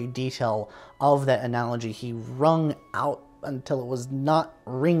facet and every detail of that analogy he wrung out until it was not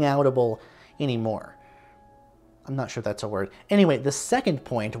ring-outable anymore. I'm not sure that's a word. Anyway, the second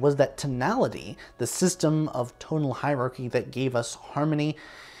point was that tonality, the system of tonal hierarchy that gave us harmony,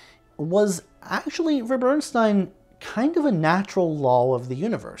 was actually, for Bernstein, kind of a natural law of the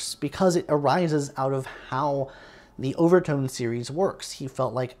universe, because it arises out of how the overtone series works. He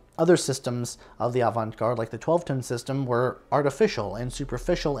felt like other systems of the avant-garde, like the 12-tone system, were artificial and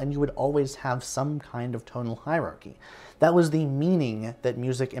superficial, and you would always have some kind of tonal hierarchy. That was the meaning that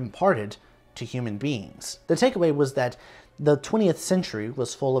music imparted to human beings. The takeaway was that the 20th century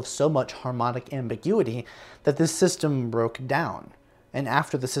was full of so much harmonic ambiguity that this system broke down. And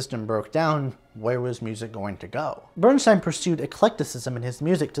after the system broke down, where was music going to go? Bernstein pursued eclecticism in his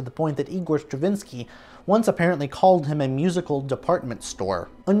music to the point that Igor Stravinsky once apparently called him a musical department store.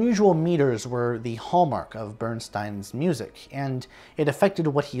 Unusual meters were the hallmark of Bernstein's music, and it affected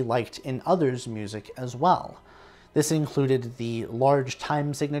what he liked in others' music as well. This included the large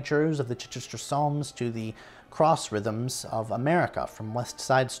time signatures of the Chichester Psalms to the cross rhythms of America from West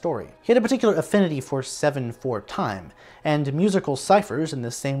Side Story. He had a particular affinity for 7/4 time, and musical ciphers, in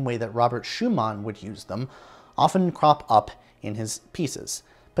the same way that Robert Schumann would use them, often crop up in his pieces,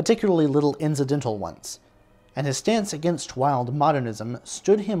 particularly little incidental ones. And his stance against wild modernism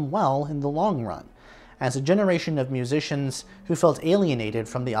stood him well in the long run, as a generation of musicians who felt alienated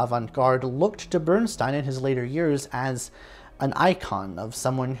from the avant-garde looked to Bernstein in his later years as an icon of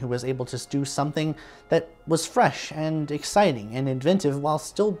someone who was able to do something that was fresh and exciting and inventive while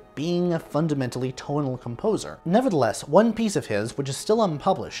still being a fundamentally tonal composer. Nevertheless, one piece of his, which is still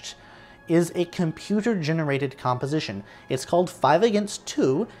unpublished, is a computer-generated composition. It's called 5 Against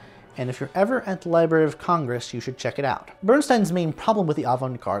 2, and if you're ever at the Library of Congress, you should check it out. Bernstein's main problem with the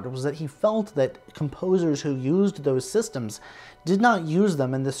avant-garde was that he felt that composers who used those systems did not use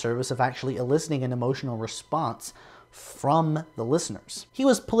them in the service of actually eliciting an emotional response from the listeners. He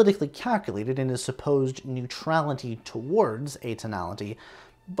was politically calculated in his supposed neutrality towards atonality,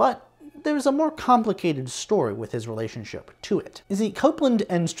 but there's a more complicated story with his relationship to it. You see, Copland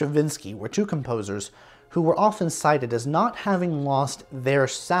and Stravinsky were 2 composers who were often cited as not having lost their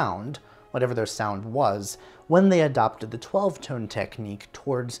sound, whatever their sound was, when they adopted the 12-tone technique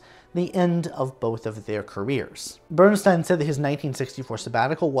towards the end of both of their careers. Bernstein said that his 1964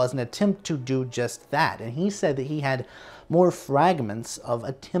 sabbatical was an attempt to do just that, and he said that he had more fragments of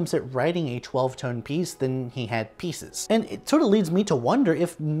attempts at writing a 12-tone piece than he had pieces. And it sort of leads me to wonder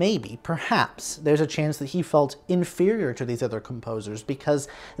if maybe, perhaps, there's a chance that he felt inferior to these other composers because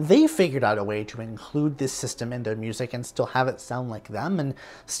they figured out a way to include this system in their music and still have it sound like them and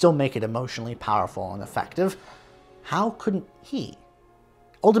still make it emotionally powerful and effective. How couldn't he?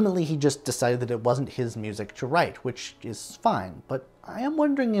 Ultimately, he just decided that it wasn't his music to write, which is fine, but I am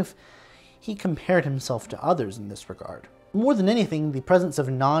wondering if he compared himself to others in this regard. More than anything, the presence of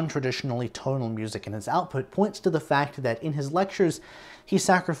non-traditionally tonal music in his output points to the fact that in his lectures, he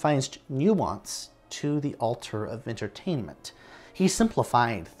sacrificed nuance to the altar of entertainment. He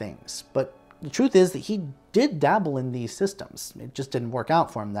simplified things, but the truth is that he did dabble in these systems. It just didn't work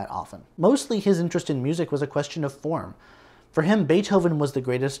out for him that often. Mostly his interest in music was a question of form. For him, Beethoven was the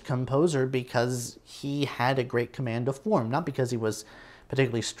greatest composer because he had a great command of form, not because he was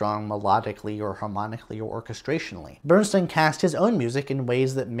particularly strong melodically or harmonically or orchestrationally. Bernstein cast his own music in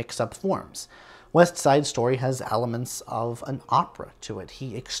ways that mix up forms. West Side Story has elements of an opera to it.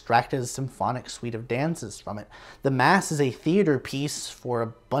 He extracted a symphonic suite of dances from it. The Mass is a theater piece for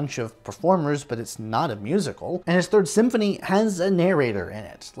a bunch of performers, but it's not a musical. And his Third Symphony has a narrator in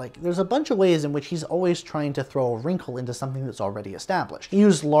it. Like, there's a bunch of ways in which he's always trying to throw a wrinkle into something that's already established. He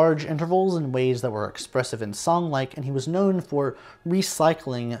used large intervals in ways that were expressive and song-like, and he was known for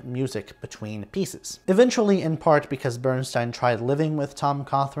recycling music between pieces. Eventually, in part because Bernstein tried living with Tom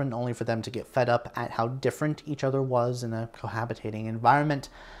Cawthron only for them to get fed up at how different each other was in a cohabitating environment,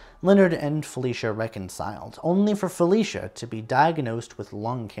 Leonard and Felicia reconciled, only for Felicia to be diagnosed with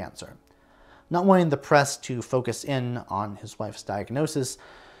lung cancer. Not wanting the press to focus in on his wife's diagnosis,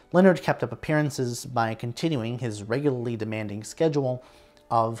 Leonard kept up appearances by continuing his regularly demanding schedule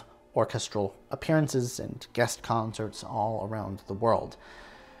of orchestral appearances and guest concerts all around the world.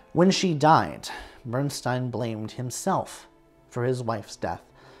 When she died, Bernstein blamed himself for his wife's death.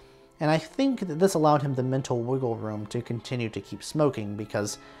 And I think that this allowed him the mental wiggle room to continue to keep smoking,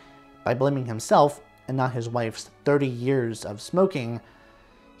 because by blaming himself and not his wife's 30 years of smoking,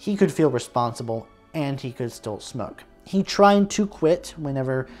 he could feel responsible and he could still smoke. He tried to quit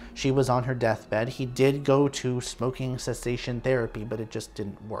whenever she was on her deathbed. He did go to smoking cessation therapy, but it just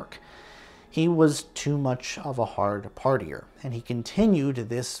didn't work. He was too much of a hard partier, and he continued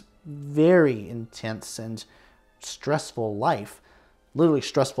this very intense and stressful life, literally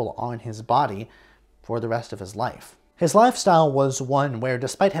stressful on his body, for the rest of his life. His lifestyle was one where,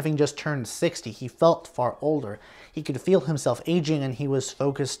 despite having just turned 60, he felt far older. He could feel himself aging, and he was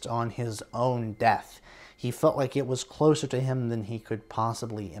focused on his own death. He felt like it was closer to him than he could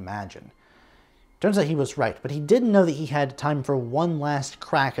possibly imagine. Turns out he was right, but he didn't know that he had time for one last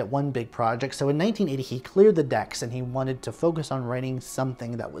crack at one big project, so in 1980 he cleared the decks and he wanted to focus on writing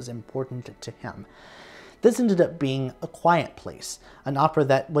something that was important to him. This ended up being A Quiet Place, an opera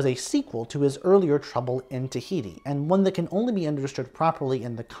that was a sequel to his earlier Trouble in Tahiti, and one that can only be understood properly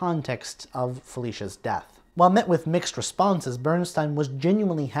in the context of Felicia's death. While met with mixed responses, Bernstein was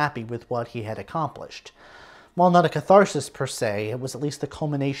genuinely happy with what he had accomplished. While not a catharsis per se, it was at least the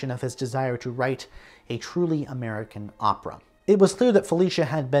culmination of his desire to write a truly American opera. It was clear that Felicia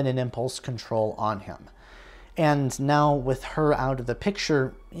had been in impulse control on him. And now, with her out of the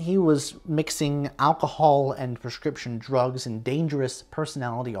picture, he was mixing alcohol and prescription drugs in dangerous,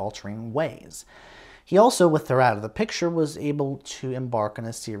 personality-altering ways. He also, with her out of the picture, was able to embark on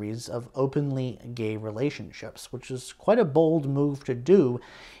a series of openly gay relationships, which is quite a bold move to do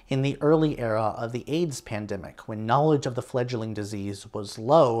in the early era of the AIDS pandemic, when knowledge of the fledgling disease was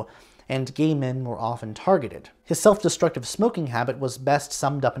low and gay men were often targeted. His self-destructive smoking habit was best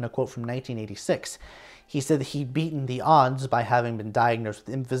summed up in a quote from 1986. He said that he'd beaten the odds by having been diagnosed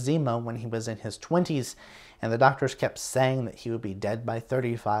with emphysema when he was in his 20s, and the doctors kept saying that he would be dead by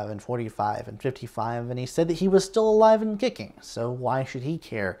 35 and 45 and 55, and he said that he was still alive and kicking, so why should he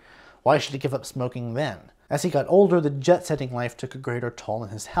care? Why should he give up smoking then? As he got older, the jet-setting life took a greater toll on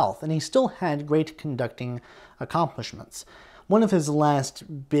his health, and he still had great conducting accomplishments. One of his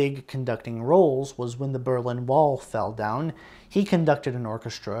last big conducting roles was when the Berlin Wall fell down. He conducted an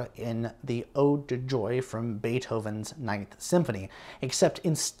orchestra in the Ode to Joy from Beethoven's Ninth Symphony, except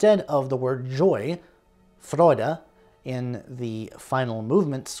instead of the word joy, Freude, in the final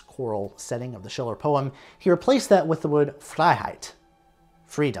movement's choral setting of the Schiller poem, he replaced that with the word Freiheit,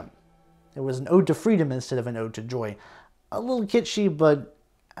 freedom. It was an ode to freedom instead of an ode to joy. A little kitschy, but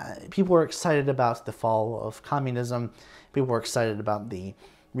people were excited about the fall of communism. People were excited about the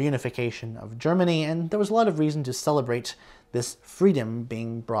reunification of Germany, and there was a lot of reason to celebrate this freedom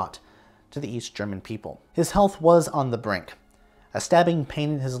being brought to the East German people. His health was on the brink. A stabbing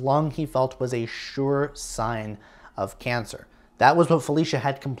pain in his lung he felt was a sure sign of cancer. That was what Felicia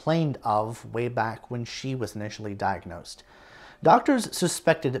had complained of way back when she was initially diagnosed. Doctors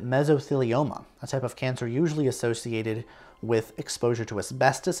suspected mesothelioma, a type of cancer usually associated with exposure to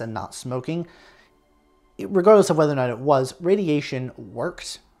asbestos and not smoking. Regardless of whether or not it was, radiation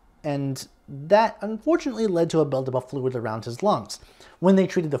worked, and that unfortunately led to a buildup of fluid around his lungs. When they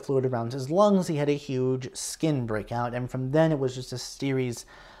treated the fluid around his lungs, he had a huge skin breakout, and from then it was just a series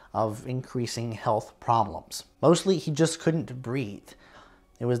of increasing health problems. Mostly, he just couldn't breathe.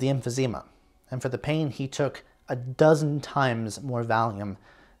 It was the emphysema, and for the pain, he took 12 times more Valium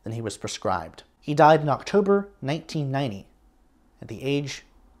than he was prescribed. He died in October 1990 at the age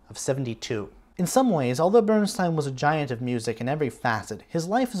of 72. In some ways, although Bernstein was a giant of music in every facet, his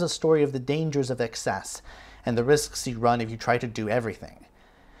life is a story of the dangers of excess and the risks you run if you try to do everything.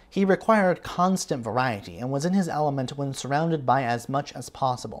 He required constant variety and was in his element when surrounded by as much as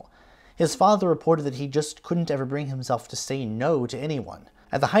possible. His father reported that he just couldn't ever bring himself to say no to anyone.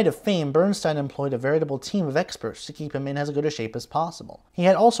 At the height of fame, Bernstein employed a veritable team of experts to keep him in as good a shape as possible. He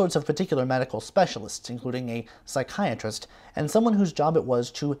had all sorts of particular medical specialists, including a psychiatrist, and someone whose job it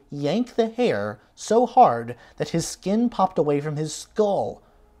was to yank the hair so hard that his skin popped away from his skull,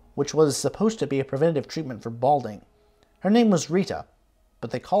 which was supposed to be a preventative treatment for balding. Her name was Rita,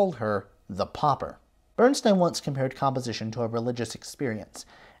 but they called her the Popper. Bernstein once compared composition to a religious experience,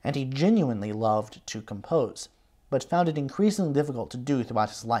 and he genuinely loved to compose, but found it increasingly difficult to do throughout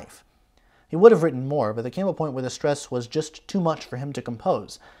his life. He would have written more, but there came a point where the stress was just too much for him to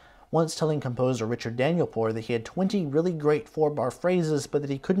compose, once telling composer Richard Danielpour that he had 20 really great 4-bar phrases, but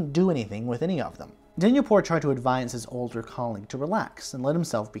that he couldn't do anything with any of them. Danielpour tried to advise his older colleague to relax and let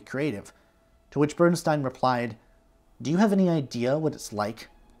himself be creative, to which Bernstein replied, "Do you have any idea what it's like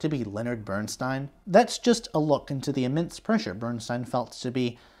to be Leonard Bernstein?" That's just a look into the immense pressure Bernstein felt to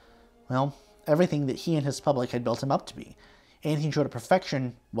be, well, everything that he and his public had built him up to be. Anything short of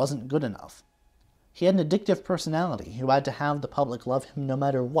perfection wasn't good enough. He had an addictive personality who had to have the public love him no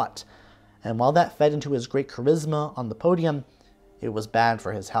matter what, and while that fed into his great charisma on the podium, it was bad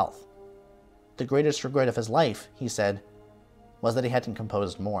for his health. The greatest regret of his life, he said, was that he hadn't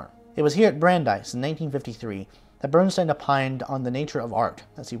composed more. It was here at Brandeis in 1953 that Bernstein opined on the nature of art,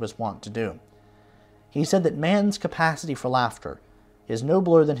 as he was wont to do. He said that man's capacity for laughter is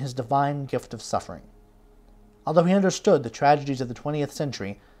nobler than his divine gift of suffering. Although he understood the tragedies of the 20th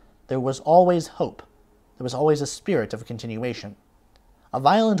century, there was always hope. There was always a spirit of continuation. A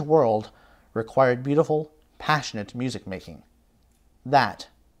violent world required beautiful, passionate music making. That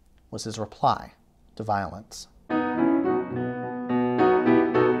was his reply to violence.